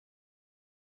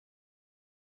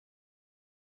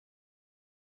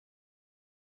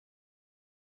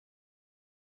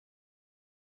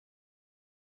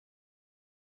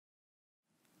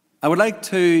I would like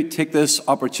to take this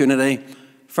opportunity,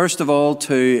 first of all,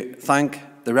 to thank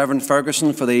the Reverend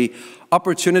Ferguson for the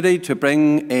opportunity to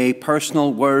bring a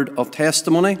personal word of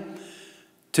testimony,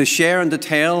 to share and to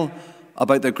tell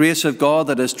about the grace of God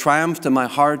that has triumphed in my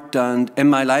heart and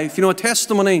in my life. You know, a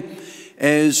testimony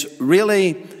is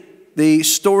really the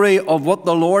story of what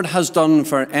the Lord has done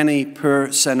for any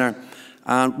poor sinner.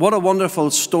 And what a wonderful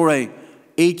story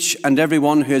each and every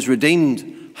one who is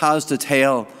redeemed has to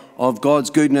tell of God's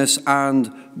goodness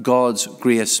and God's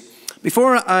grace.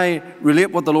 Before I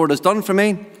relate what the Lord has done for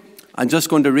me, I'm just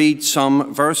going to read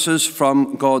some verses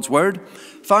from God's Word,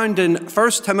 found in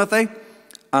 1 Timothy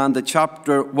and the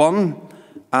chapter 1.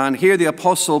 And here the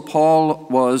Apostle Paul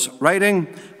was writing.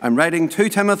 I'm writing to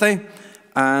Timothy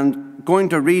and going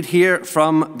to read here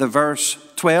from the verse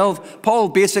 12. Paul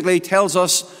basically tells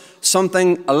us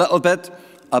something a little bit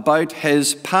about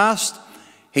his past.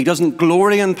 He doesn't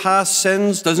glory in past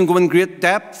sins, doesn't go in great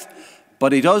depth,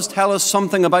 but he does tell us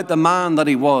something about the man that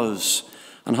he was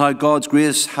and how God's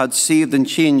grace had saved and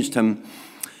changed him.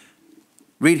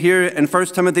 Read here in 1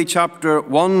 Timothy chapter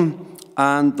 1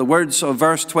 and the words of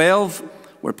verse 12,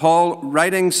 where Paul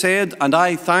writing said, "And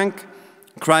I thank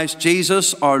Christ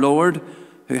Jesus our Lord,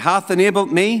 who hath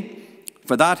enabled me,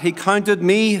 for that he counted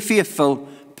me faithful,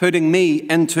 putting me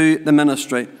into the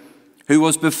ministry, who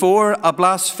was before a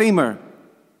blasphemer,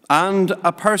 and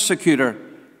a persecutor,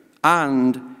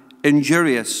 and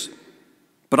injurious.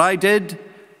 But I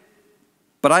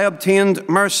obtained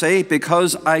mercy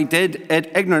because I did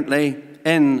it ignorantly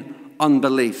in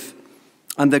unbelief.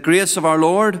 And the grace of our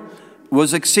Lord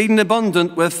was exceeding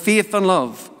abundant with faith and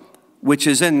love, which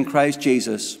is in Christ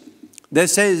Jesus."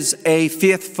 This is a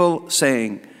faithful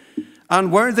saying, and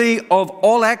worthy of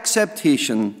all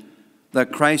acceptation,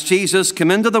 that Christ Jesus came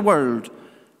into the world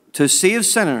to save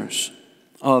sinners,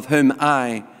 of whom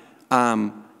I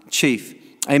am chief.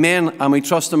 Amen. And we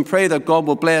trust and pray that God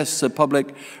will bless the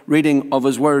public reading of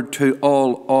his word to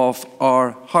all of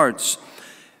our hearts.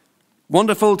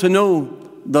 Wonderful to know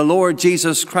the Lord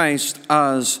Jesus Christ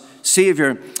as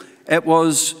Saviour. It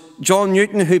was John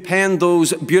Newton who penned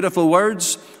those beautiful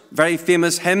words, very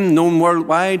famous hymn known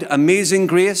worldwide, "Amazing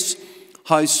grace,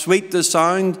 how sweet the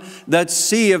sound that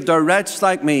saved a wretch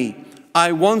like me.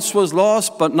 I once was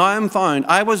lost, but now I'm found.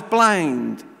 I was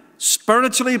blind,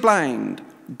 spiritually blind,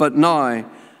 but now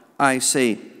I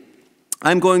see."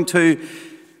 I'm going to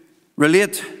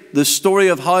relate the story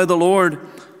of how the Lord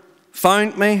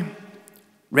found me,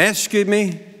 rescued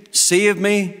me, saved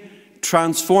me,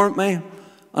 transformed me,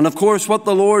 and of course what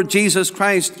the Lord Jesus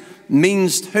Christ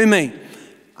means to me.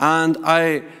 And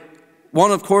I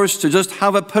want, of course, to just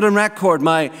have it put on record,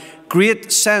 my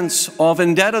great sense of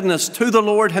indebtedness to the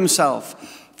Lord himself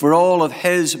for all of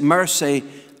his mercy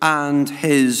and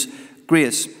his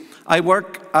grace. I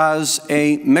work as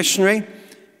a missionary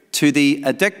to the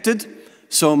addicted,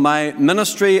 so my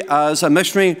ministry as a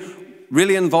missionary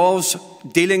really involves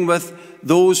dealing with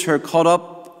those who are caught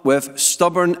up with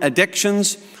stubborn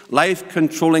addictions,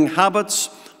 life-controlling habits.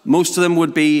 Most of them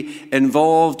would be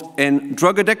involved in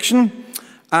drug addiction,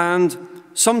 and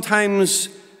sometimes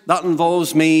that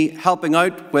involves me helping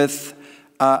out with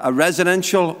a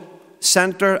residential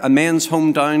centre, a men's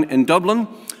home down in Dublin.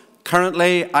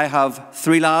 Currently, I have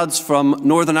 3 lads from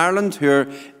Northern Ireland who are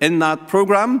in that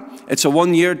programme. It's a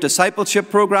 1-year discipleship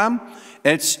programme.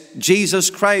 It's Jesus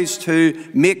Christ who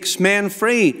makes men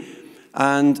free.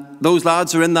 And those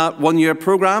lads are in that 1-year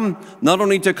programme, not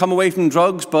only to come away from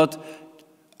drugs, but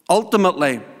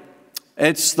ultimately,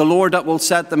 it's the Lord that will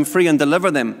set them free and deliver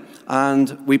them.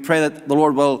 And we pray that the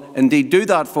Lord will indeed do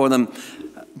that for them.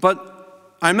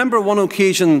 But I remember one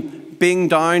occasion being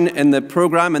down in the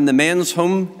programme in the men's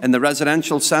home in the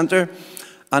residential centre,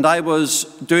 and I was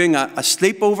doing a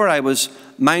sleepover. I was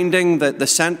minding the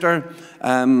centre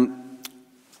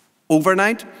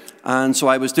overnight, and so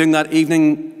I was doing that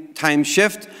evening time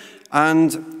shift.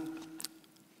 And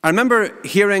I remember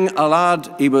hearing a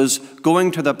lad, he was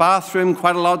going to the bathroom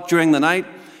quite a lot during the night.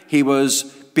 He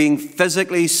was being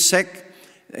physically sick.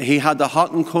 He had the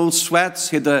hot and cold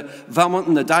sweats, he had the vomit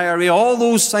and the diarrhea, all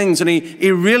those things, and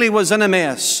he really was in a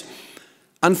mess.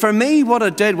 And for me, what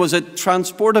it did was it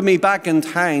transported me back in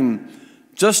time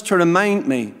just to remind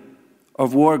me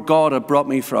of where God had brought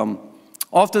me from.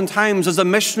 Oftentimes, as a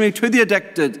missionary to the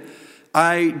addicted,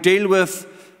 I deal with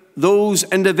those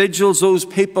individuals, those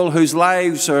people whose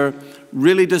lives are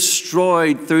really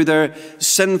destroyed through their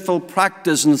sinful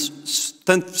practices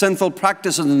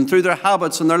and through their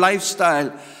habits and their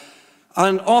lifestyle.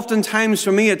 And oftentimes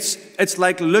for me it's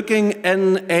like looking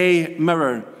in a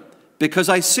mirror, because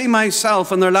I see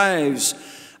myself in their lives,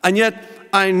 and yet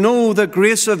I know the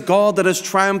grace of God that has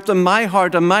triumphed in my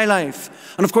heart and my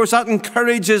life. And of course, that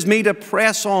encourages me to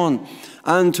press on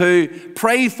and to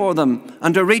pray for them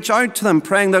and to reach out to them,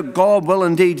 praying that God will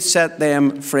indeed set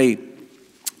them free.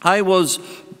 I was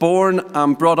born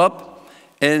and brought up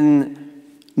in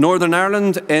Northern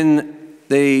Ireland in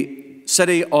the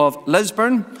city of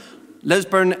Lisburn.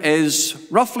 Lisburn is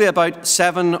roughly about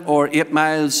 7 or 8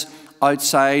 miles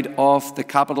outside of the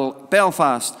capital,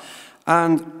 Belfast.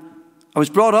 And I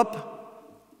was brought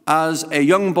up as a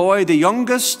young boy, the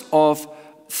youngest of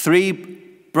 3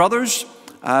 brothers.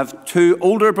 I have 2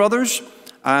 older brothers.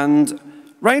 And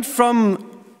right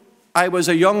from I was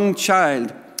a young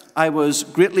child, I was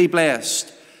greatly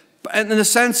blessed. In the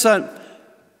sense that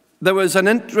there was an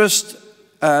interest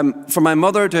for my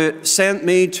mother to send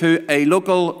me to a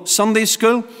local Sunday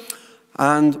school.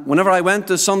 And whenever I went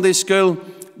to Sunday school,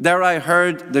 there I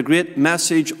heard the great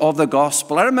message of the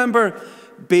gospel. I remember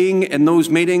being in those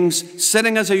meetings,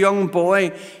 sitting as a young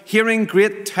boy, hearing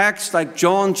great texts like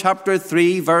John chapter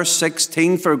 3, verse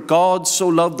 16, "For God so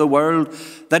loved the world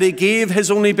that he gave his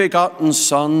only begotten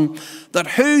Son,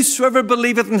 that whosoever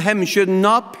believeth in him should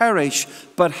not perish,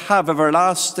 but have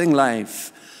everlasting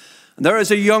life." And there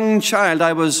as a young child,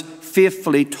 I was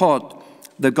faithfully taught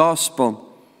the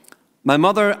gospel. My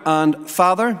mother and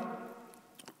father,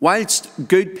 whilst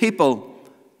good people,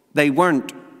 they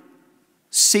weren't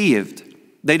saved.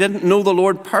 They didn't know the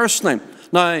Lord personally.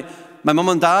 Now, my mum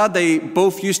and dad, they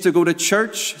both used to go to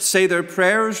church, say their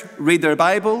prayers, read their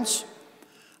Bibles.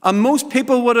 And most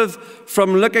people would have,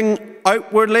 from looking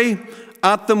outwardly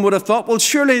at them, would have thought, well,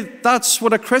 surely that's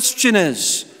what a Christian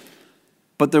is.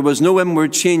 But there was no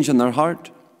inward change in their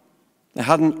heart. They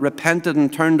hadn't repented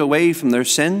and turned away from their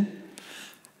sin.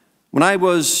 When I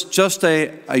was just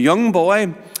a young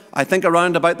boy, I think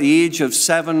around about the age of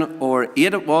 7 or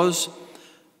 8 it was,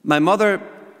 my mother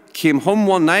came home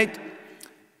one night.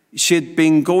 She'd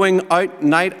been going out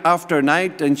night after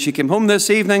night, and she came home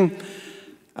this evening,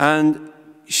 and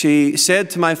she said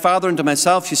to my father and to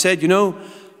myself, she said, "You know,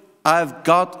 I've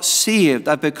got saved.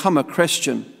 I've become a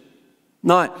Christian."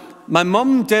 Now, my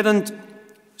mum didn't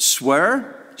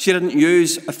swear. She didn't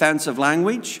use offensive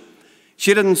language.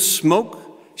 She didn't smoke.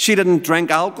 She didn't drink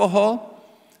alcohol.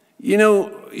 You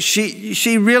know,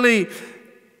 she really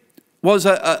was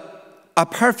a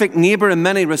perfect neighbor in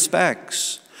many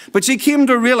respects. But she came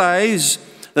to realize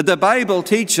that the Bible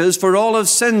teaches, "For all have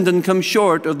sinned and come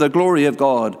short of the glory of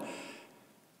God."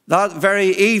 That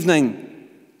very evening,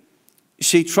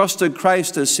 she trusted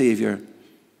Christ as Savior.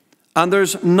 And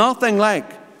there's nothing like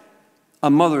a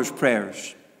mother's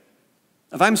prayers.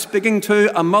 If I'm speaking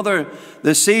to a mother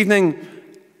this evening,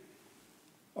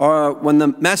 or when the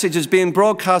message is being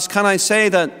broadcast, can I say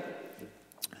that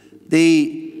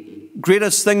the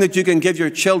greatest thing that you can give your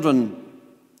children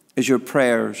is your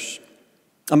prayers?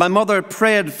 And my mother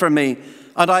prayed for me,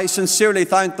 and I sincerely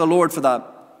thank the Lord for that.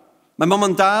 My mum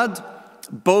and dad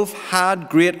both had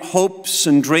great hopes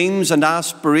and dreams and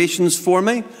aspirations for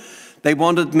me. They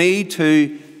wanted me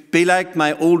to be like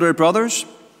my older brothers,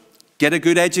 get a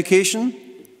good education,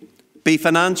 be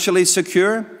financially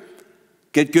secure,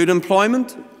 get good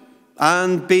employment,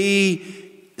 and be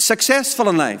successful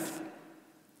in life.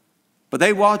 But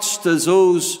they watched as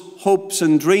those hopes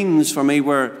and dreams for me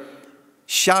were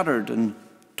shattered and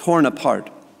torn apart.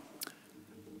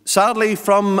 Sadly,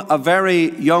 from a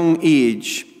very young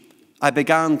age, I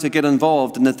began to get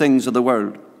involved in the things of the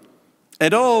world.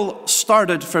 It all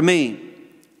started for me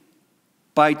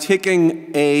by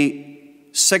taking a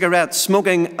cigarette,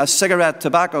 smoking a cigarette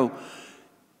tobacco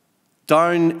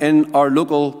down in our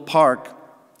local park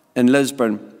in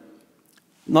Lisburn.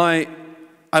 Now,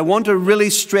 I want to really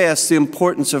stress the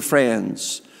importance of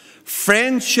friends.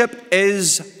 Friendship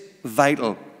is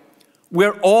vital.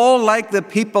 We're all like the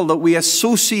people that we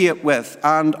associate with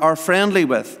and are friendly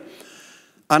with.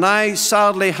 And I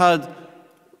sadly had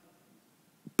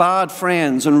bad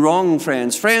friends and wrong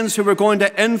friends, friends who were going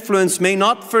to influence me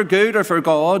not for good or for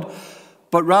God,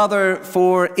 but rather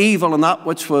for evil and that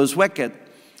which was wicked.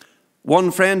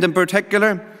 One friend in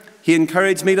particular, he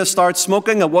encouraged me to start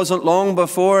smoking. It wasn't long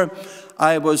before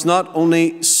I was not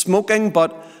only smoking,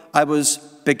 but I was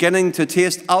beginning to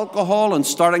taste alcohol and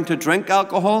starting to drink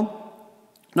alcohol.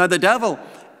 Now, the devil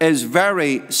is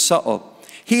very subtle.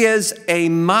 He is a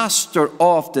master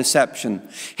of deception.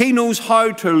 He knows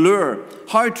how to lure,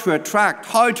 how to attract,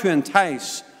 how to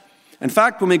entice. In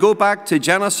fact, when we go back to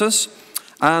Genesis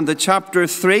and the chapter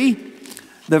 3,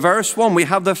 the verse 1, we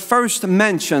have the first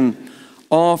mention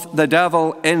of the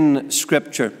devil in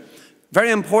Scripture.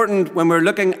 Very important when we're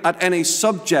looking at any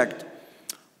subject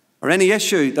or any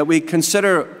issue that we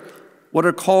consider what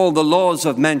are called the laws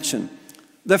of mention.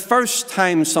 the first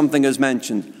time something is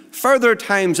mentioned, further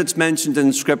times it's mentioned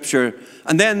in Scripture,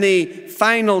 and then the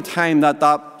final time that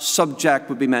that subject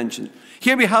would be mentioned.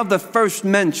 Here we have the first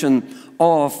mention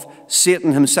of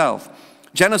Satan himself.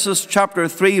 Genesis chapter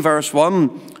 3, verse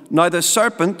 1, "Now the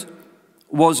serpent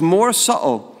was more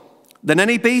subtle than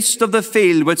any beast of the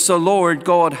field which the Lord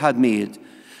God had made.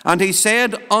 And he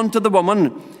said unto the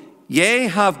woman, Yea,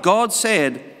 hath God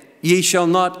said, Ye shall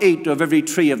not eat of every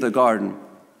tree of the garden."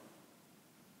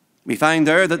 We find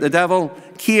there that the devil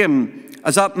came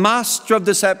as that master of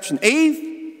deception.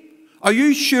 Eve, are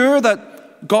you sure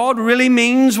that God really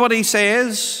means what he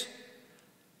says?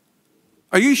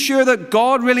 Are you sure that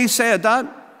God really said that?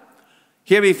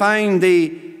 Here we find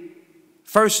the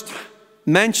first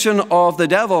mention of the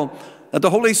devil, that the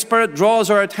Holy Spirit draws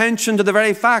our attention to the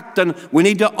very fact, and we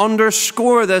need to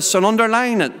underscore this and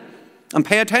underline it and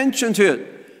pay attention to it.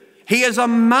 He is a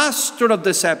master of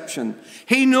deception.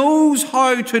 He knows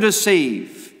how to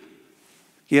deceive.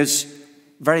 He is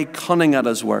very cunning at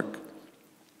his work.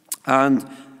 And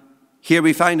here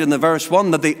we find in the verse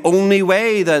 1 that the only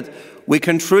way that we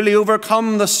can truly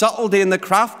overcome the subtlety and the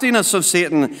craftiness of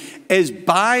Satan is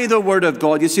by the Word of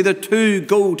God. You see, the two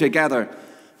go together.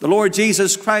 The Lord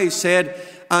Jesus Christ said,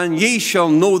 "And ye shall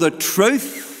know the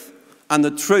truth, and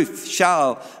the truth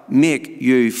shall make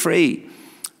you free."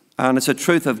 And it's the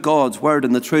truth of God's Word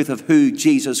and the truth of who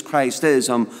Jesus Christ is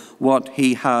and what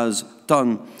he has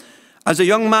done. As a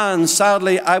young man,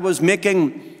 sadly, I was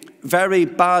making very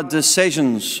bad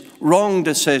decisions, wrong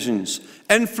decisions,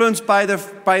 influenced by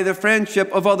the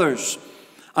friendship of others.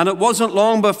 And it wasn't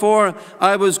long before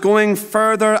I was going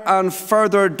further and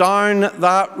further down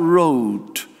that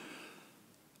road.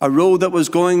 A road that was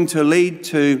going to lead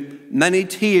to many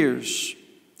tears,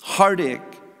 heartache,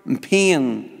 and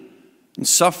pain, and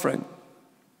suffering.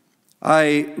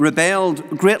 I rebelled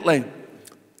greatly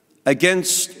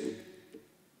against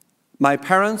my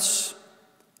parents,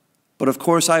 but of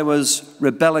course I was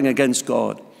rebelling against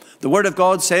God. The Word of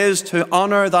God says to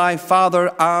honor thy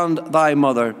father and thy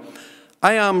mother.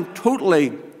 I am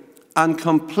totally and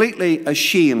completely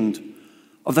ashamed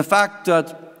of the fact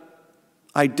that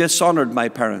I dishonored my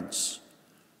parents.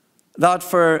 That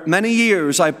for many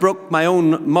years I broke my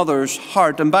own mother's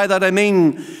heart. And by that I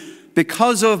mean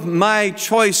because of my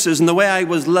choices and the way I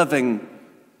was living.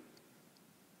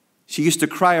 She used to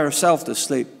cry herself to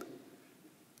sleep.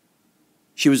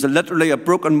 She was literally a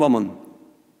broken woman.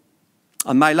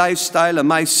 And my lifestyle and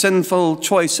my sinful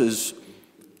choices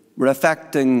were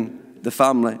affecting the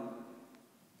family.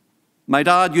 My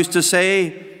dad used to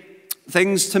say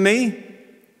things to me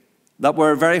that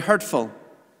were very hurtful.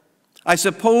 I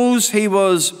suppose he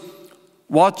was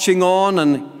watching on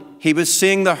and he was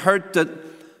seeing the hurt that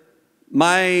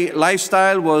my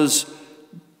lifestyle was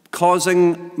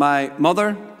causing my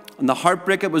mother and the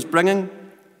heartbreak it was bringing.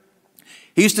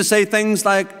 He used to say things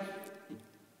like,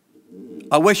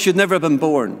 "I wish you'd never been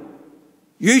born.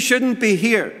 You shouldn't be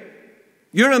here.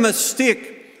 You're a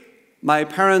mistake." My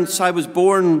parents, I was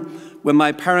born when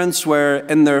my parents were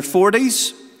in their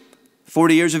 40s,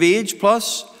 40 years of age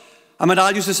plus. And my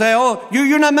dad used to say, "Oh,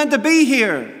 you're not meant to be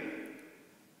here."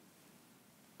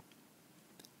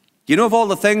 Do you know of all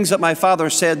the things that my father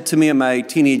said to me in my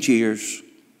teenage years?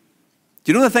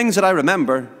 Do you know the things that I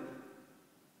remember?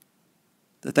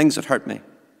 The things that hurt me.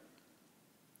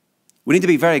 We need to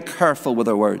be very careful with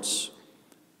our words.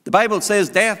 The Bible says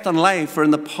death and life are in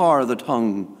the power of the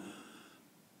tongue.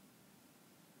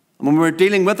 And when we're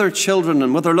dealing with our children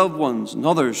and with our loved ones and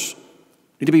others,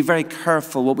 we need to be very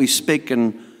careful what we speak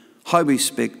and how we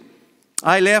speak.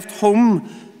 I left home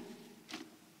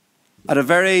at a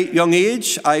very young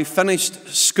age. I finished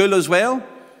school as well.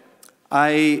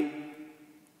 I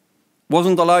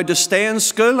wasn't allowed to stay in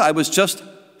school. I was just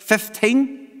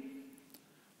 15,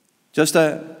 just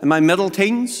in my middle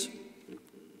teens.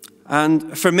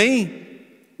 And for me,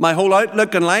 my whole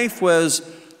outlook in life was,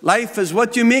 life is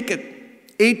what you make it.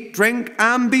 Eat, drink,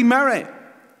 and be merry.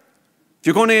 If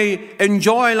you're going to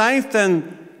enjoy life,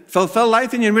 then fulfill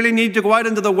life, and you really need to go out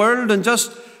into the world and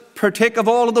just partake of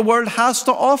all that the world has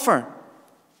to offer.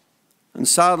 And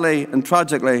sadly and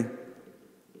tragically,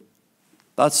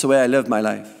 that's the way I lived my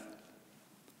life.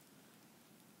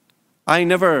 I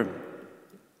never,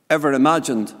 ever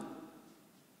imagined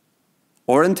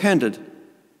or intended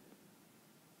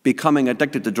becoming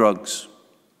addicted to drugs.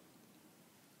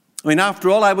 I mean, after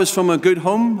all, I was from a good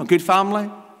home, a good family.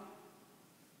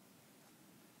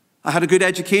 I had a good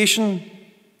education,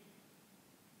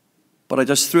 but I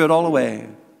just threw it all away.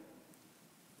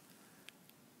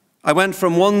 I went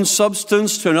from one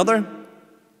substance to another.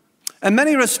 In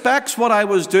many respects, what I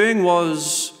was doing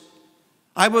was,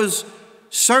 I was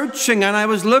searching and I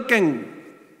was looking.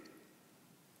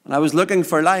 And I was looking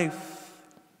for life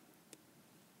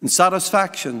and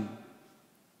satisfaction.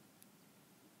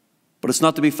 But it's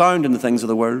not to be found in the things of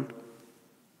the world.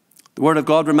 The Word of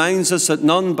God reminds us that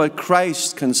none but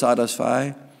Christ can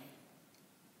satisfy.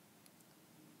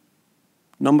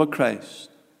 None but Christ.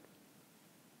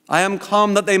 I am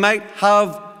come that they might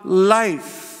have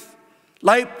life.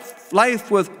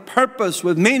 Life with purpose,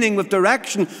 with meaning, with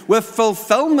direction, with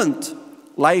fulfillment.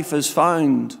 Life is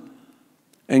found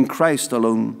in Christ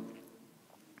alone.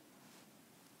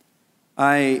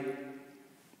 After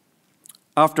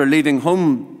leaving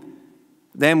home,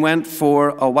 then went for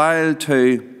a while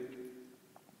to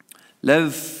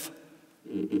live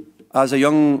as a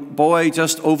young boy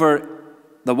just over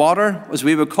the water, as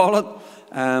we would call it,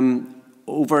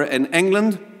 over in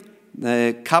England,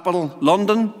 the capital,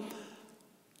 London.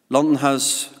 London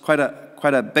has quite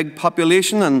a big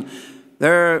population, and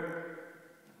there,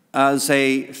 as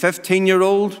a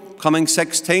 15-year-old, coming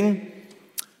 16,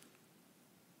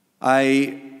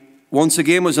 I once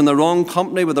again was in the wrong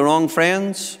company with the wrong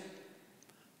friends,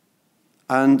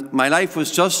 and my life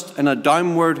was just in a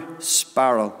downward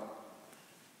spiral.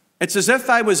 It's as if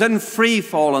I was in free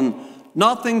fall, and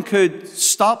nothing could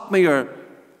stop me, or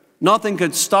nothing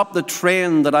could stop the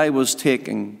train that I was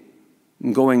taking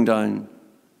and going down.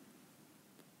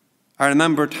 I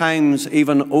remember times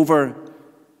even over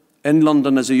in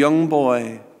London as a young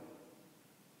boy,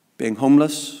 being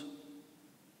homeless,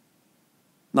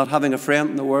 not having a friend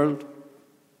in the world.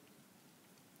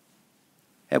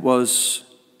 It was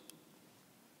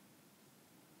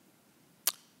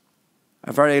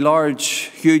a very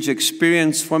large, huge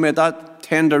experience for me at that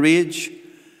tender age.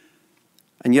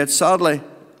 And yet, sadly,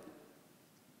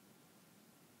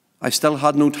 I still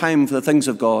had no time for the things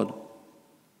of God.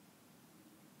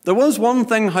 There was one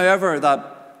thing, however,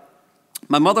 that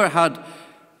my mother had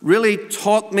really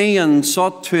taught me and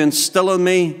sought to instill in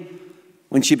me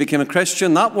when she became a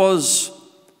Christian. That was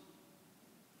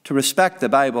to respect the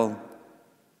Bible,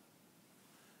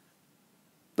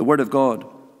 the Word of God.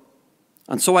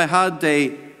 And so I had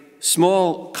a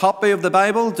small copy of the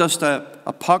Bible, just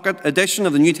a pocket edition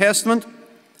of the New Testament.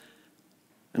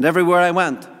 And everywhere I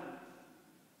went,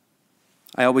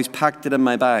 I always packed it in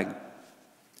my bag.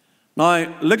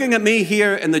 Now, looking at me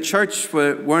here in the church,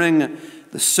 wearing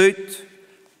the suit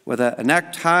with a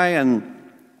necktie and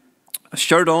a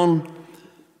shirt on,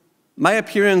 my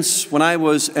appearance when I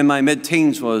was in my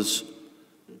mid-teens was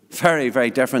very, very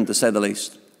different, to say the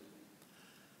least.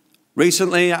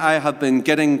 Recently, I have been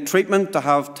getting treatment to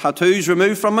have tattoos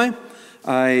removed from me.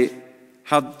 I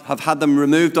have had them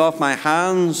removed off my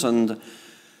hands and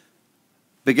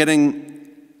beginning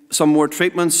some more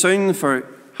treatment soon for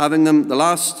having them. The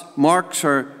last marks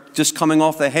are just coming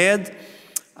off the head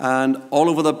and all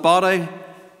over the body.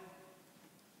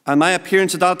 And my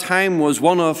appearance at that time was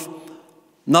one of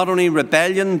not only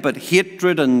rebellion, but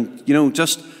hatred and,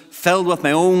 just filled with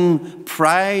my own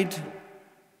pride.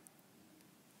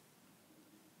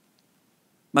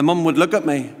 My mum would look at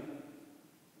me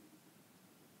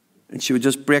and she would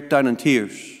just break down in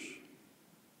tears.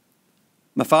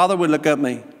 My father would look at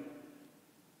me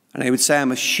and he would say,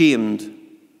 "I'm ashamed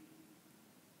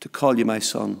to call you my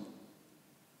son."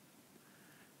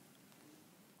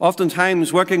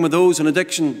 Oftentimes, working with those in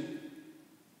addiction,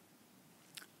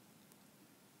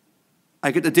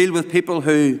 I get to deal with people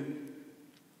who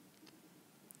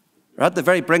are at the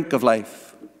very brink of life.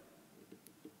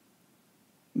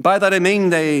 By that I mean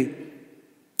they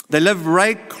live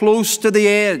right close to the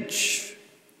edge.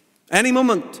 Any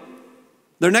moment,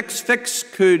 their next fix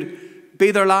could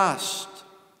be their last.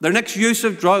 Their next use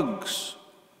of drugs.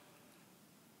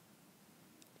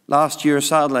 Last year,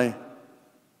 sadly,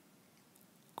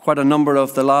 quite a number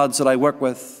of the lads that I work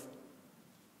with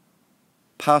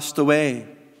passed away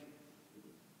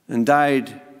and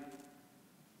died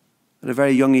at a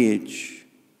very young age.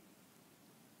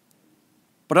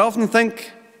 But I often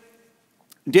think,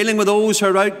 dealing with those who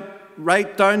are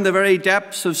right down the very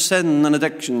depths of sin and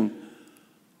addiction,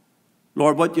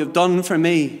 Lord, what you've done for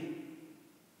me,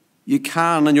 you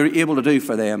can and you're able to do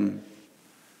for them.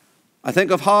 I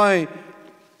think of how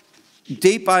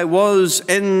deep I was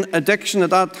in addiction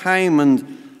at that time,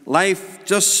 and life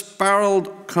just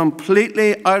spiraled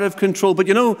completely out of control. But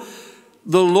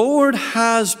the Lord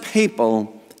has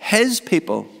people, His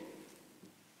people,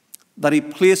 that He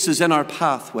places in our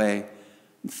pathway.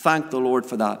 Thank the Lord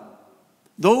for that.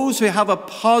 Those who have a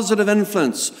positive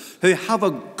influence, who have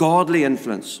a godly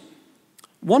influence.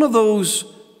 One of those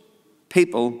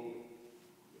people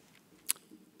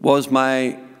was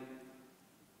my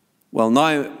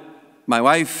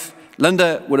wife,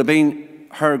 Linda, would have been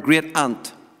her great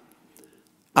aunt,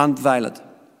 Aunt Violet.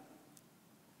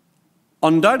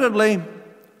 Undoubtedly,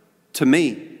 to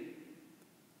me,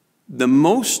 the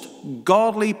most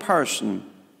godly person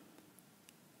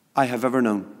I have ever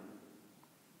known.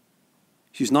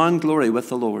 She's now in glory with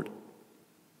the Lord.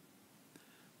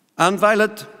 Aunt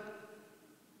Violet,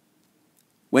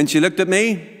 when she looked at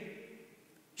me,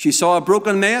 she saw a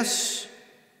broken mess,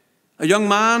 a young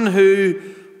man who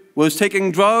was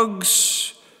taking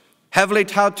drugs, heavily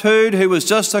tattooed, who was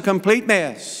just a complete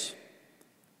mess.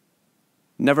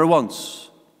 Never once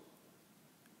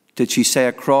did she say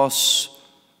a cross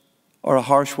or a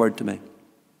harsh word to me.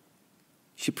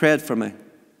 She prayed for me.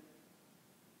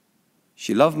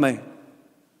 She loved me.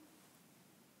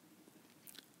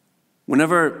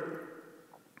 Whenever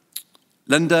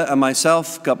Linda and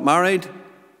myself got married,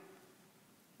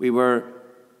 we were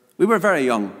very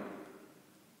young.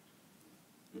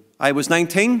 I was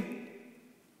 19.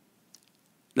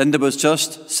 Linda was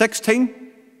just 16.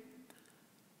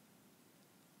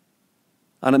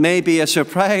 And it may be a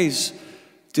surprise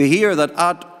to hear that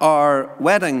at our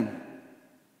wedding,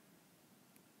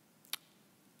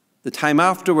 the time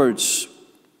afterwards,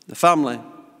 the family,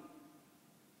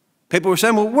 people were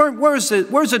saying, well, where's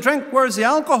the drink? Where's the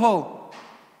alcohol?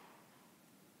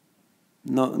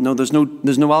 No, there's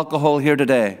no alcohol here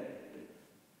today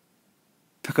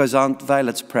because Aunt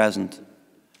Violet's present.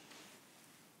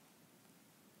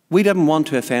 We didn't want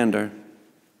to offend her.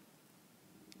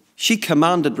 She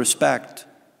commanded respect.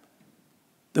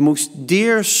 The most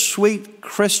dear, sweet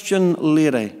Christian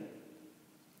lady.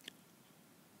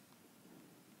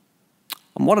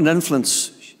 And what an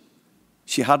influence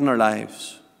she had in our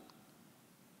lives.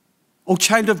 Oh,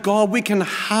 child of God, we can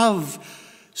have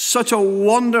such a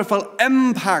wonderful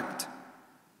impact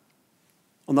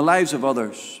on the lives of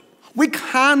others. We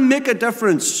can make a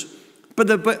difference by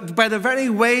the very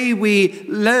way we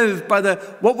live, by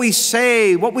what we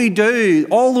say, what we do,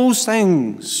 all those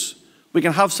things. We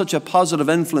can have such a positive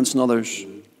influence on others.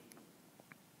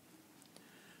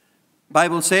 The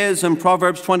Bible says in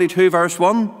Proverbs 22, verse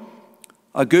 1,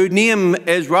 a good name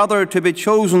is rather to be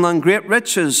chosen than great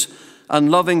riches, and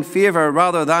loving favor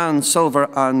rather than silver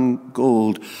and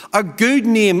gold. A good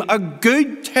name, a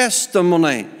good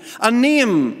testimony, a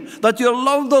name that you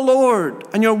love the Lord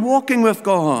and you're walking with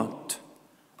God.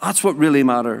 That's what really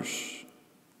matters.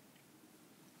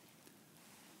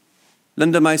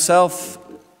 Linda and myself,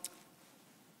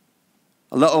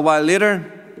 a little while later,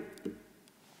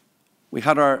 we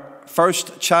had our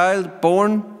first child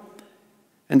born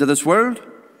into this world.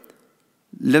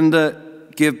 Linda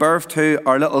gave birth to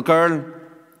our little girl,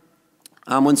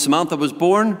 and when Samantha was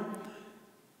born,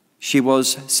 she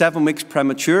was 7 weeks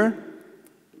premature,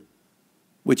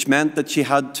 which meant that she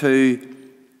had to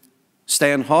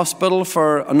stay in hospital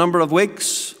for a number of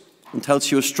weeks until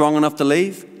she was strong enough to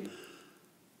leave.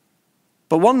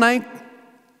 But one night,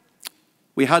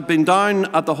 we had been down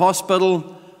at the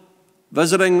hospital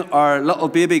visiting our little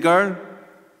baby girl.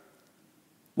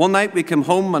 One night we came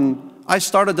home and I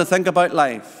started to think about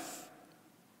life.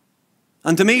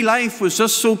 And to me, life was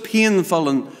just so painful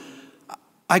and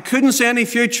I couldn't see any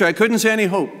future, I couldn't see any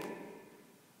hope.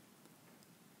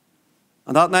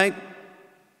 And that night,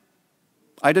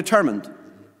 I determined,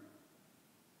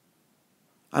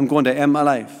 I'm going to end my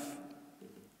life.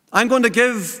 I'm going to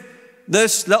give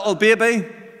this little baby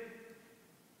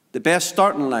the best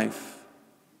start in life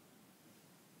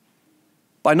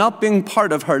by not being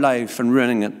part of her life and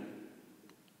ruining it.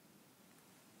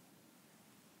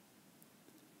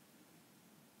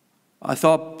 I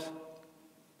thought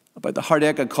about the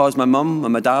heartache I'd caused my mum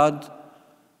and my dad.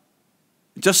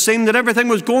 It just seemed that everything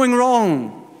was going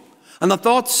wrong. And the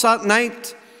thoughts that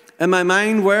night in my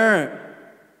mind were,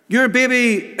 your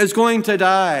baby is going to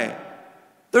die.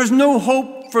 There's no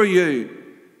hope for you.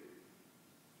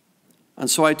 And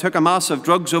so I took a massive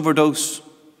drugs overdose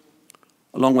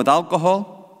along with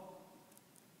alcohol.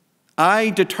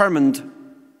 I determined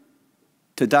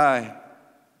to die.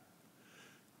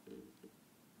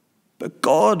 But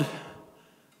God,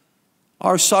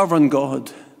 our sovereign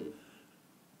God,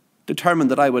 determined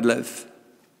that I would live.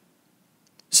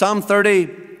 Psalm 30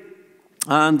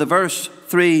 and the verse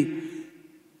 3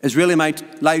 is really my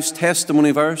life's testimony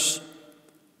verse.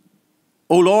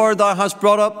 O Lord, thou hast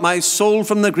brought up my soul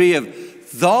from the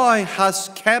grave. Thou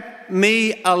hast kept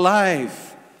me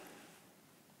alive,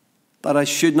 that I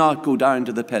should not go down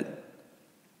to the pit.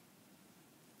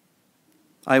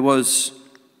 I was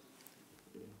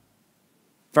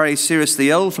very seriously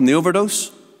ill from the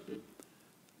overdose.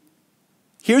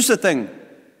 Here's the thing.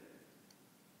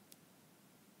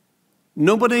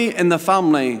 Nobody in the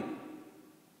family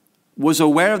was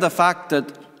aware of the fact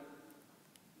that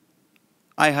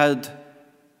I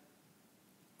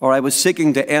was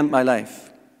seeking to end my life.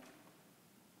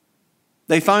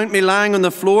 They found me lying on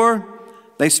the floor.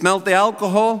 They smelt the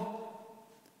alcohol.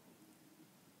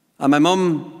 And my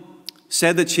mum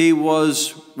said that she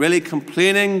was really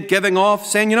complaining, giving off,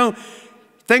 saying,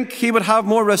 think he would have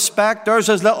more respect. There's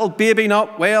his little baby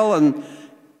not well and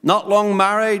not long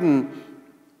married. And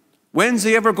when's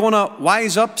he ever going to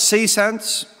wise up, see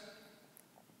sense?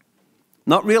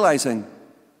 Not realizing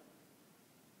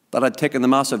that I'd taken the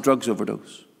massive drugs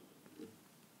overdose.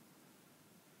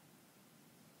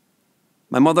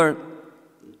 My mother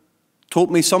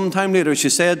told me sometime later, she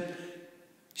said,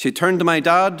 she turned to my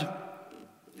dad.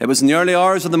 It was in the early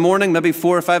hours of the morning, maybe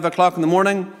 4 or 5 o'clock in the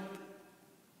morning.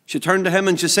 She turned to him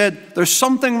and she said, there's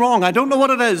something wrong. I don't know what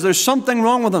it is. There's something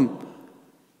wrong with him.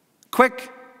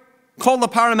 Quick, call the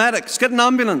paramedics, get an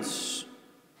ambulance.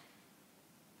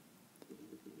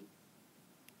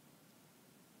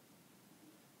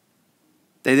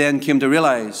 They then came to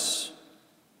realize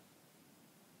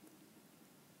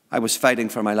I was fighting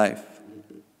for my life.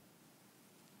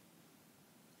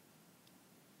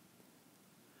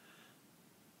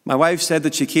 My wife said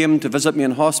that she came to visit me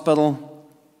in hospital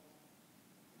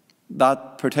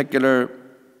that particular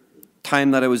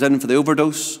time that I was in for the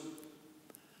overdose.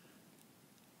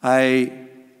 I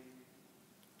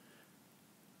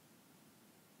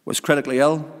was critically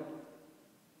ill.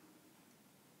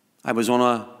 I was on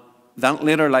a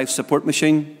ventilator, life support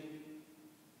machine,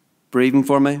 breathing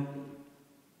for me.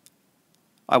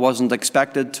 I wasn't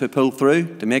expected to pull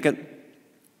through, to make it.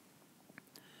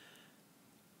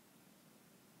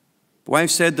 The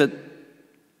wife said that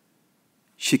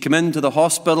she came into the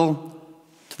hospital,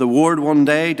 to the ward one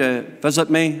day to visit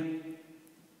me,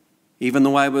 even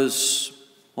though I was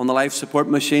on the life support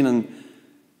machine, and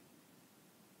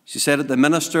she said that the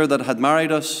minister that had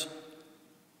married us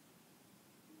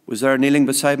was there kneeling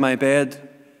beside my bed,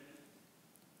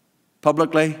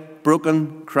 publicly,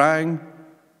 broken, crying,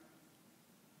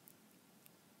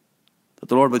 that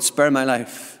the Lord would spare my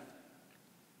life.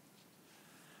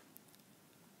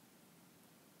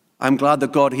 I'm glad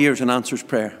that God hears and answers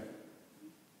prayer.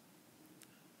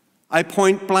 I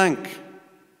point blank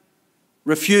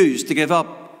refuse to give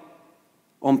up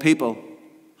on people.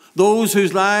 Those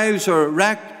whose lives are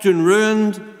wrecked and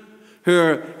ruined, who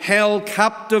are held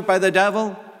captive by the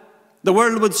devil. The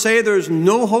world would say there's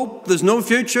no hope, there's no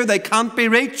future, they can't be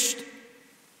reached.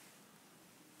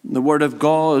 The Word of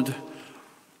God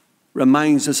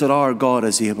reminds us that our God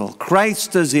is able.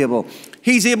 Christ is able.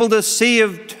 He's able to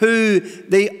save to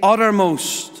the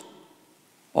uttermost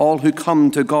all who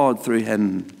come to God through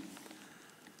him.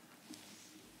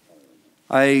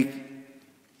 I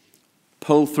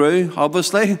pulled through,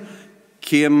 obviously,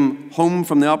 came home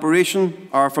from the operation,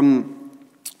 or from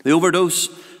the overdose,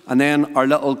 and then our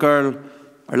little girl,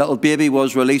 our little baby,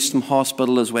 was released from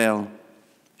hospital as well,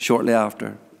 shortly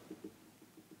after.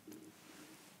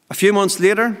 A few months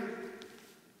later,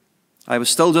 I was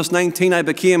still just 19, I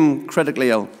became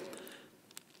critically ill.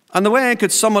 And the way I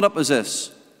could sum it up is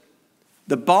this: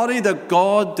 the body that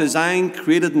God designed,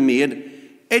 created, and made,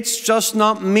 it's just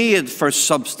not made for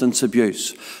substance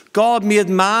abuse. God made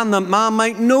man that man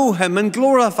might know him and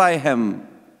glorify him.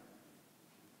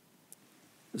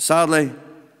 Sadly,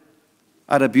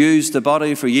 I'd abused the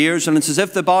body for years, and it's as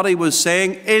if the body was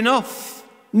saying, enough,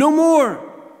 no more.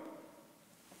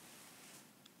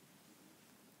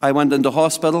 I went into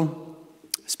hospital.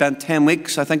 Spent 10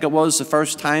 weeks, I think it was, the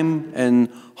first time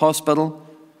in hospital.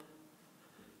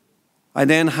 I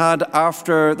then had,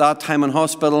 after that time in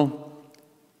hospital,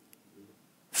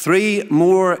 3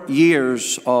 more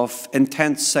years of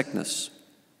intense sickness.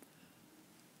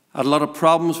 I had a lot of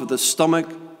problems with the stomach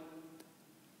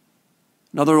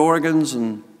and other organs,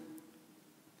 and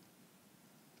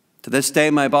to this day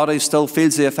my body still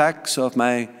feels the effects of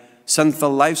my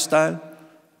sinful lifestyle.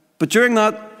 But during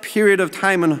that period of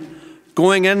time and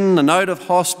going in and out of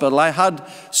hospital, I had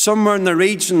somewhere in the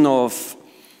region of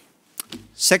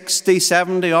 60,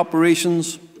 70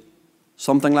 operations,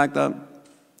 something like that.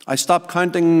 I stopped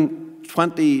counting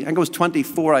 20, I think it was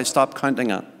 24 I stopped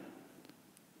counting at.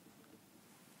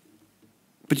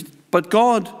 But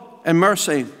God, in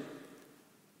mercy,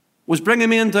 was bringing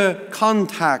me into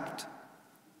contact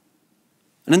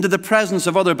and into the presence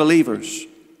of other believers.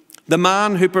 The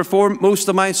man who performed most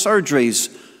of my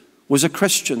surgeries was a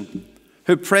Christian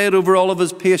who prayed over all of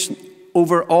his patients.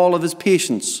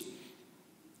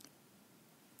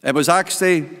 It was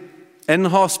actually in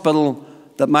hospital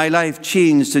that my life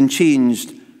changed, and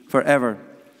changed forever.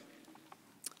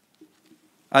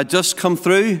 I'd just come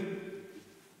through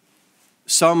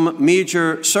some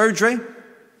major surgery.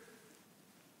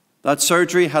 That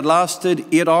surgery had lasted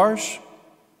 8 hours.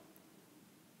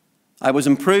 I was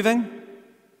improving.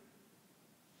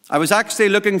 I was actually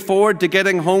looking forward to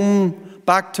getting home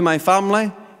back to my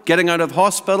family, getting out of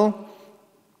hospital.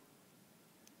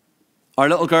 Our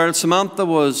little girl Samantha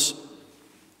was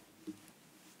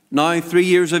now 3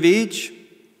 years of age.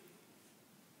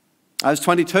 I was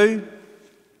 22.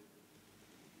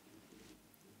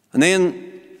 And then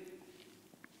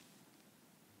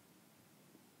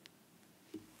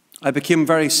I became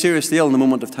very seriously ill in the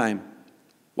moment of time,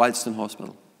 whilst in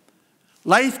hospital.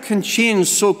 Life can change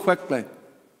so quickly.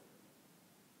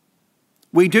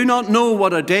 We do not know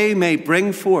what a day may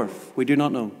bring forth. We do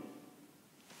not know.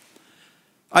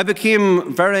 I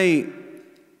became very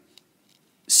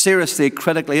seriously,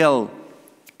 critically ill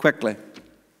quickly.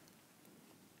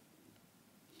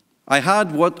 I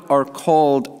had what are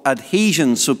called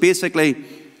adhesions. So basically,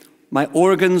 my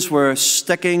organs were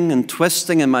sticking and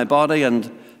twisting in my body and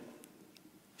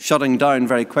shutting down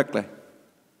very quickly.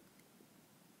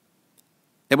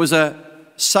 It was a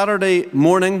Saturday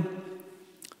morning,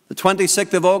 the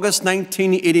 26th of August,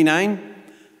 1989,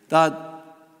 that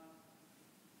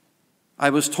I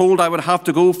was told I would have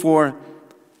to go for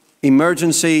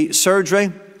emergency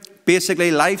surgery, basically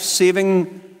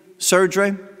life-saving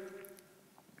surgery.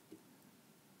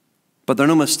 But there are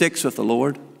no mistakes with the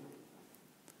Lord.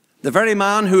 The very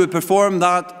man who would perform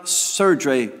that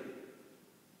surgery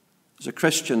was a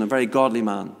Christian, a very godly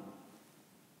man,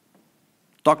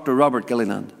 Dr. Robert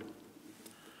Gilliland.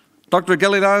 Dr.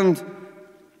 Gilliland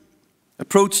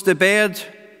approached the bed.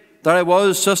 There I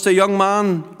was, just a young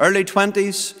man, early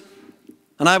 20s,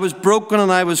 and I was broken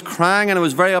and I was crying and I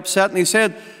was very upset. And he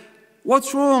said,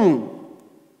 "What's wrong?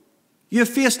 You've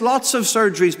faced lots of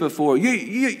surgeries before.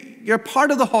 You're part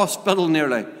of the hospital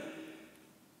nearly."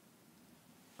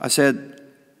 I said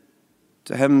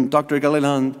to him, "Dr.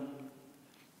 Gilliland,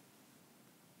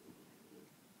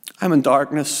 I'm in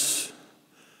darkness.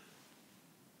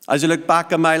 As I look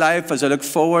back on my life, as I look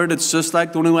forward, it's just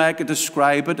like the only way I could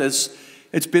describe it is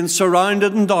it's been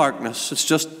surrounded in darkness. It's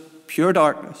just pure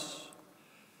darkness."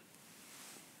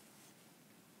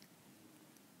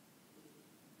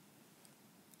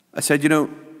 I said,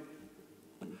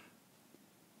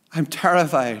 I'm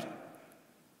terrified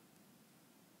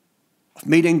of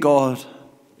meeting God.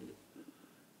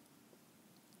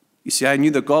 You see, I knew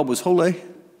that God was holy.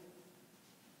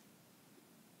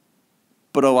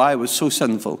 But oh, I was so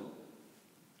sinful.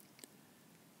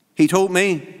 He told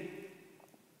me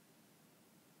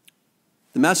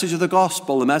the message of the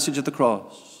gospel, the message of the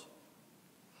cross.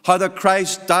 How that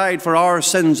Christ died for our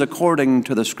sins according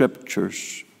to the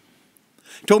Scriptures.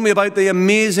 He told me about the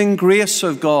amazing grace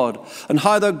of God and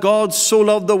how that God so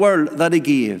loved the world that He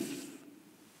gave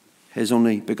His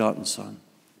only begotten Son.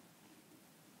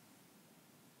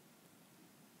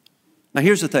 Now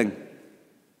here's the thing.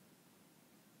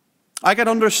 I could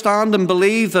understand and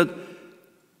believe that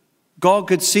God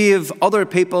could save other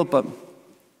people, but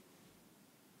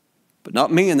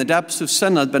not me in the depths of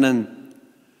sin I'd been in.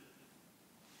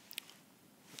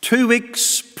 2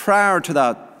 weeks prior to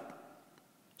that,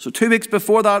 so 2 weeks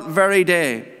before that very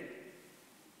day,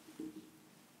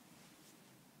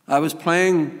 I was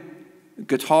playing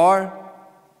guitar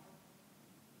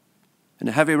in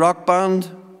a heavy rock band.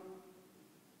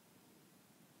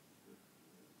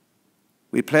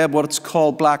 We played what's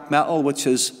called black metal, which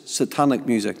is satanic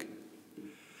music.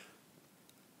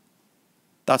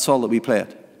 That's all that we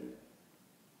played.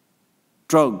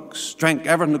 Drugs, drink,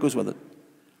 everything that goes with it.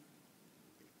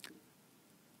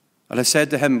 And I said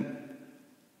to him,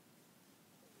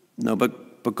 "No,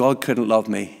 but God couldn't love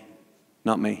me,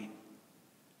 not me."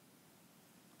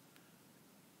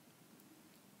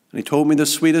 And he told me the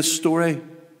sweetest story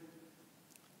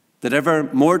that ever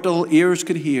mortal ears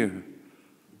could hear.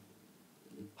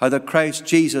 How that Christ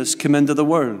Jesus came into the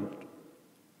world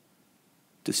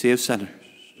to save sinners.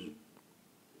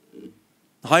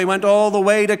 How He went all the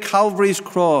way to Calvary's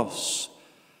cross.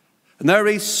 And there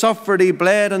He suffered, He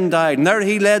bled and died. And there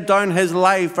He laid down His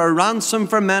life, a ransom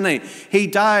for many. He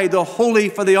died, the holy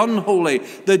for the unholy,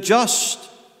 the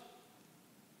just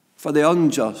for the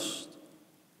unjust,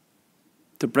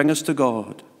 to bring us to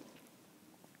God.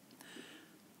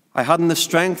 I hadn't the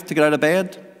strength to get out of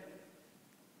bed,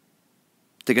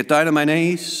 to get down on my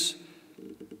knees.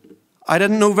 I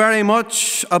didn't know very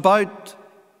much about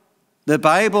the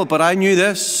Bible, but I knew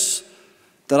this,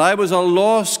 that I was a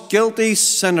lost, guilty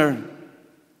sinner.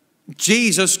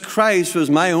 Jesus Christ was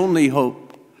my only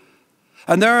hope.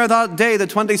 And there that day, the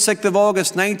 26th of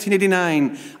August,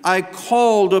 1989, I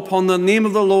called upon the name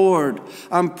of the Lord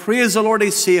and praised the Lord,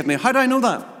 He saved me. How do I know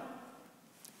that?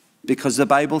 Because the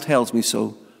Bible tells me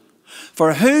so.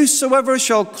 For whosoever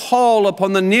shall call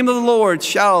upon the name of the Lord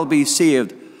shall be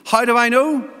saved. How do I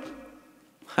know?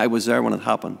 I was there when it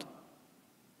happened.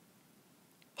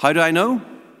 How do I know?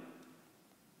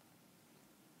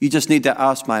 You just need to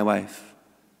ask my wife,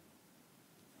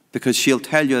 because she'll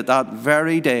tell you that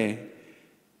very day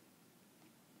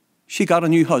she got a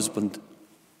new husband.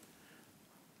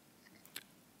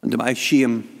 And to my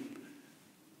shame,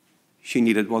 she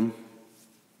needed one.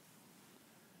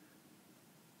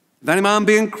 If any man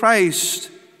be in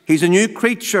Christ, he's a new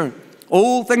creature.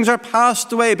 Old things are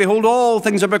passed away. Behold, all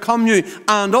things are become new,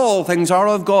 and all things are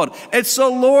of God. It's the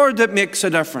Lord that makes a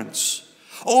difference.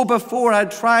 Oh, before I'd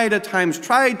tried at times,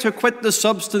 tried to quit the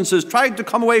substances, tried to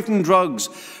come away from drugs,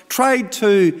 tried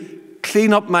to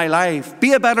clean up my life,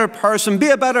 be a better person, be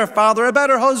a better father, a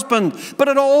better husband, but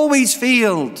it always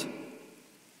failed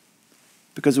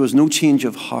because there was no change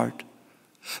of heart.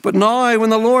 But now, when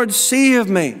the Lord saved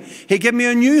me, He gave me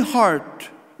a new heart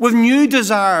with new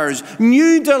desires,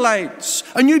 new delights,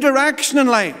 a new direction in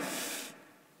life.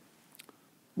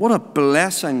 What a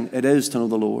blessing it is to know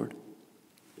the Lord.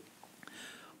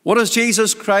 What does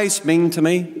Jesus Christ mean to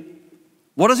me?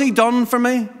 What has He done for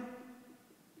me?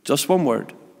 Just one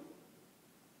word.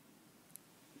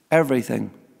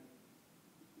 Everything.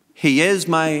 He is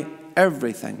my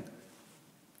everything.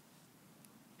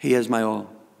 He is my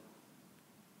all.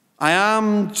 I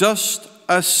am just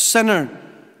a sinner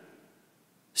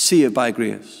saved by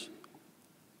grace.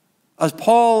 As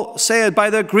Paul said, by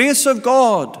the grace of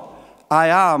God, I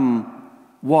am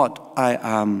what I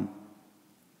am.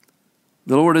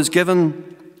 The Lord has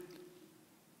given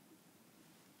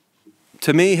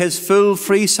to me His full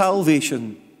free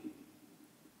salvation,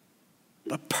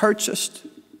 but purchased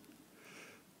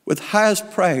with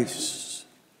highest price,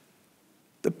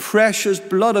 the precious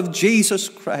blood of Jesus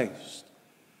Christ,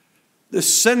 the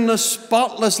sinless,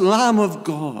 spotless Lamb of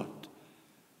God,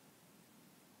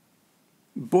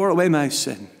 bore away my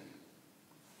sin.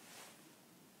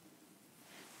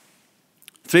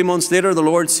 3 months later, the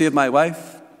Lord saved my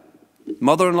wife,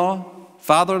 mother-in-law,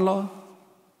 father-in-law.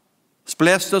 He's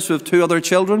blessed us with 2 other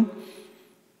children.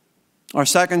 Our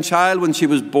second child, when she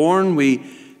was born, we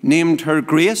named her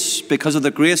Grace, because of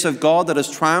the grace of God that has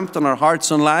triumphed in our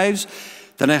hearts and lives.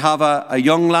 Then I have a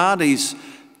young lad. He's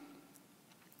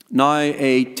now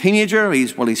a teenager.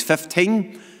 He's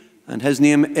 15, and his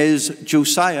name is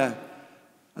Josiah.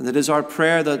 And it is our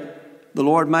prayer that the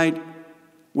Lord might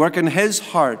work in his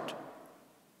heart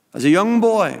as a young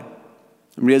boy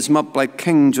and raise him up like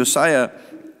King Josiah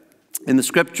in the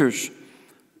Scriptures.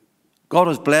 God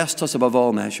has blessed us above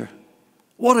all measure.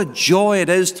 What a joy it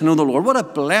is to know the Lord. What a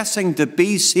blessing to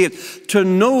be saved, to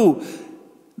know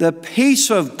the peace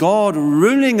of God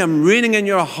ruling and reigning in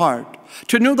your heart,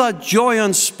 to know that joy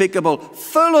unspeakable,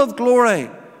 full of glory.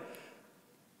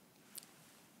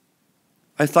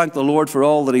 I thank the Lord for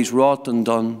all that He's wrought and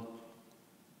done.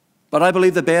 But I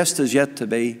believe the best is yet to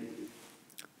be.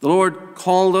 The Lord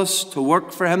called us to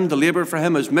work for Him, to labor for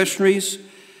Him as missionaries.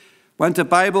 Went to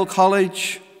Bible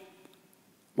college.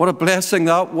 What a blessing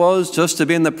that was, just to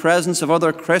be in the presence of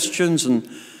other Christians and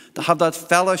to have that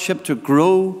fellowship, to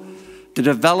grow, to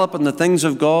develop in the things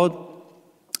of God.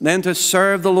 Then to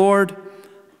serve the Lord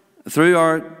through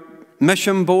our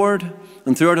mission board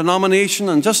and through our denomination,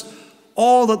 and just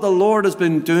all that the Lord has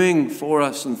been doing for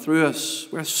us and through us.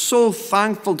 We're so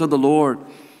thankful to the Lord.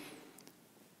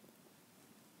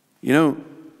 You know,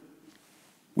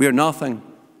 we are nothing.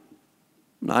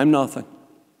 I'm nothing.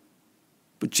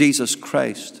 But Jesus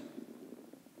Christ,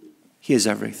 He is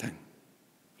everything.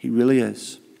 He really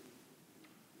is.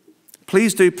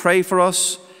 Please do pray for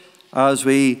us as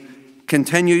we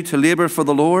continue to labor for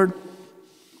the Lord,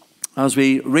 as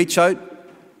we reach out.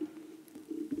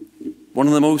 One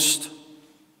of the most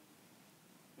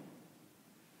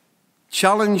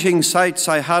challenging sights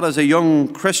I had as a young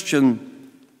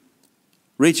Christian,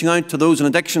 reaching out to those in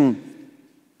addiction,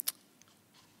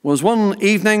 was one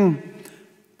evening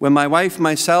when my wife and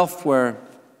myself were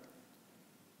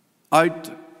out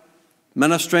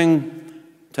ministering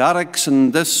to addicts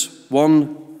in this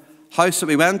one house that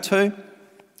we went to.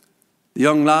 The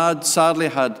young lad, sadly,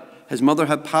 his mother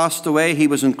had passed away. He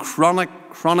was in chronic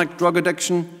drug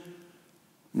addiction,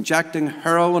 injecting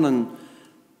heroin, and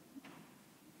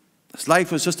his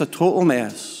life was just a total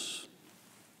mess.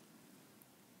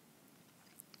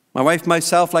 My wife and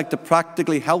myself like to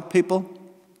practically help people.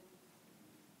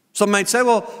 Some might say,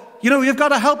 well, you know, you've got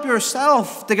to help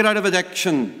yourself to get out of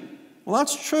addiction. Well,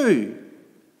 that's true,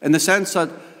 in the sense that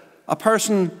a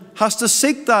person has to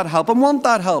seek that help and want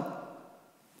that help.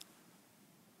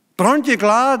 But aren't you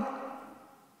glad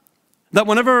that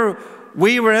whenever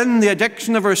we were in the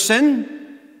addiction of our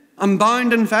sin, and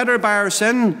bound and fettered by our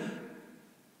sin.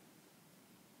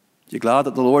 You're glad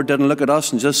that the Lord didn't look at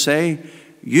us and just say,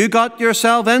 you got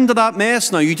yourself into that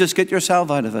mess, now you just get yourself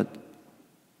out of it.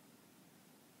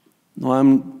 No,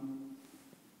 I'm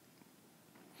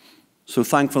so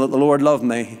thankful that the Lord loved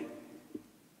me,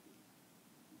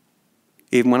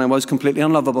 even when I was completely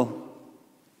unlovable.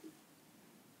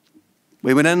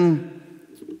 We went in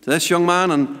to this young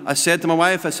man, and I said to my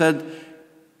wife, I said,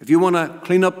 if you want to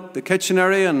clean up the kitchen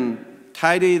area and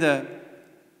tidy that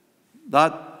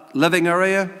living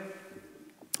area,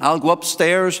 I'll go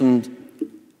upstairs. And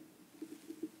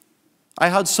I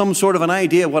had some sort of an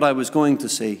idea what I was going to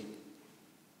see.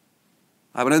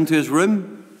 I went into his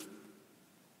room,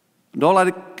 and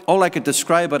all I could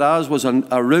describe it as was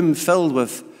a room filled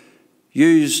with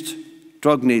used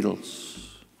drug needles.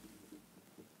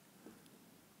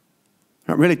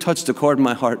 It really touched a chord in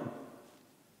my heart.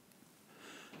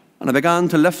 And I began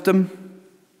to lift them,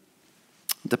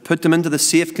 to put them into the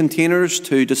safe containers,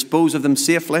 to dispose of them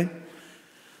safely.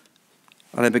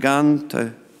 And I began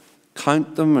to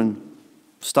count them and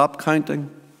stop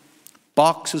counting.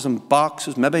 Boxes and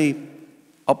boxes, maybe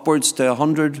upwards to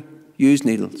 100 used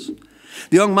needles.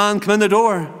 The young man came in the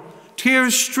door,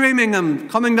 tears streaming and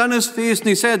coming down his face, and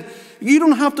he said, you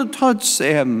don't have to touch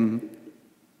him.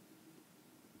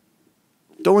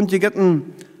 Don't want you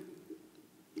getting,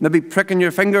 maybe pricking your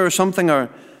finger or something, or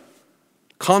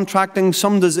contracting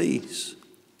some disease.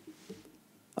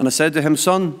 And I said to him,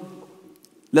 son,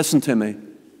 listen to me.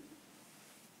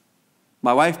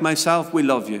 My wife, myself, we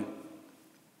love you.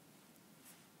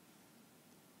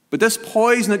 But this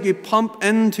poison that you pump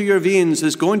into your veins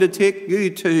is going to take you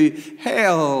to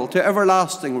hell, to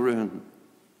everlasting ruin.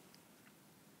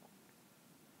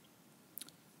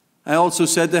 I also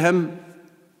said to him,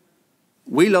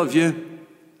 we love you,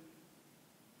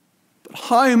 but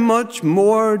how much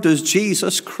more does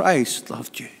Jesus Christ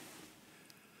love you?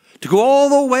 To go all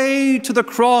the way to the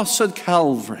cross at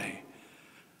Calvary,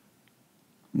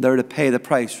 there to pay the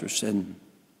price for sin.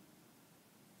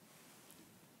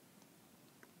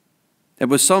 It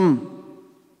was some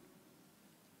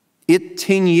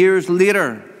 18 years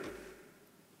later,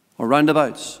 or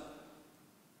roundabouts,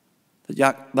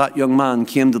 that young man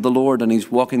came to the Lord, and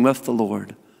he's walking with the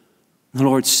Lord. The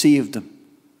Lord saved him.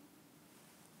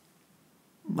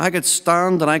 I could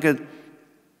stand and I could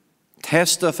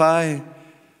testify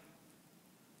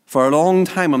for a long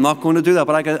time. I'm not going to do that,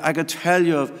 but I could tell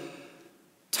you of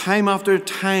time after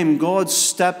time, God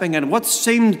stepping in. What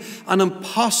seemed an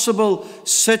impossible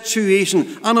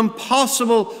situation, an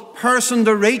impossible person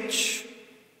to reach,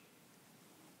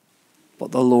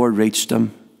 but the Lord reached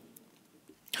him.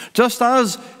 Just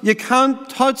as you can't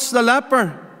touch the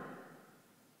leper,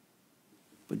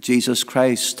 but Jesus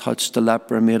Christ touched the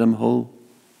leper and made him whole.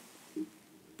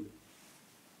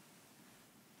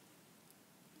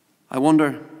 I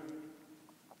wonder,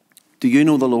 do you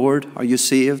know the Lord? Are you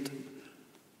saved?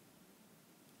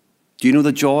 Do you know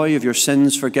the joy of your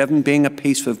sins forgiven, being at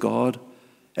peace with God?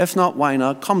 If not, why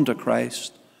not? Come to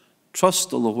Christ.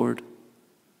 Trust the Lord.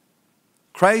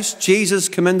 Christ Jesus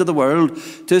came into the world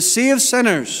to save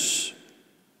sinners.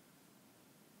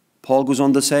 Paul goes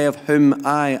on to say, of whom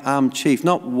I am chief.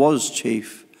 Not was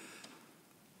chief,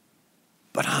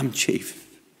 but am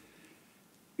chief.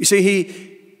 You see,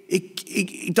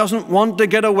 he doesn't want to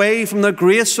get away from the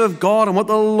grace of God and what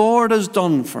the Lord has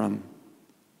done for him.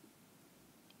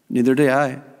 Neither do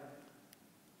I.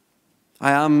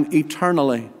 I am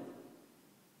eternally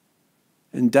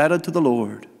indebted to the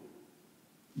Lord.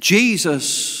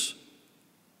 Jesus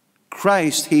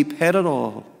Christ, he paid it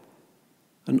all,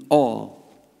 and all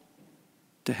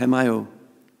to him I owe.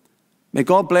 May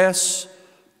God bless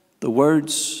the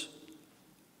words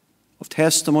of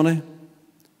testimony,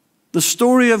 the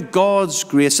story of God's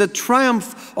grace, the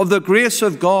triumph of the grace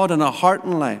of God in a heart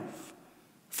and life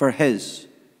for his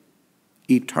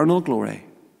eternal glory.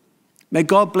 May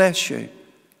God bless you,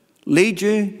 lead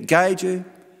you, guide you,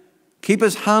 keep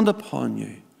his hand upon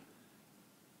you.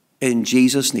 In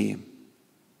Jesus' name,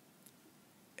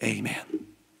 amen.